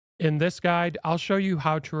In this guide, I'll show you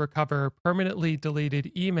how to recover permanently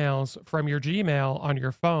deleted emails from your Gmail on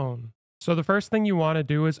your phone. So, the first thing you want to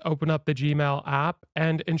do is open up the Gmail app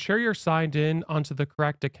and ensure you're signed in onto the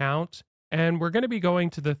correct account. And we're going to be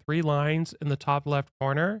going to the three lines in the top left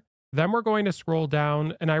corner. Then we're going to scroll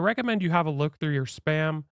down, and I recommend you have a look through your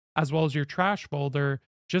spam as well as your trash folder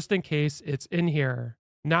just in case it's in here.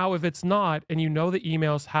 Now, if it's not, and you know the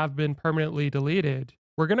emails have been permanently deleted,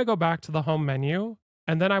 we're going to go back to the home menu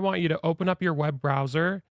and then I want you to open up your web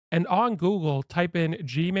browser and on Google, type in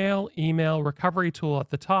Gmail email recovery tool at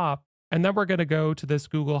the top. And then we're going to go to this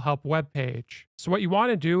Google Help web page. So, what you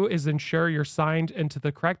want to do is ensure you're signed into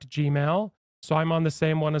the correct Gmail. So, I'm on the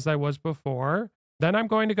same one as I was before. Then I'm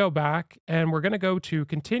going to go back and we're going to go to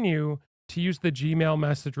continue to use the Gmail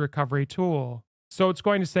message recovery tool. So, it's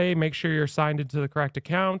going to say make sure you're signed into the correct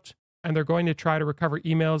account. And they're going to try to recover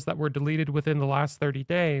emails that were deleted within the last 30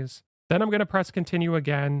 days. Then I'm going to press continue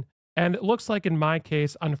again. And it looks like in my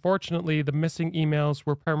case, unfortunately, the missing emails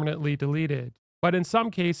were permanently deleted. But in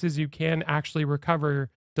some cases, you can actually recover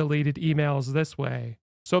deleted emails this way.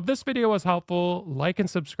 So if this video was helpful, like and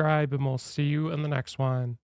subscribe, and we'll see you in the next one.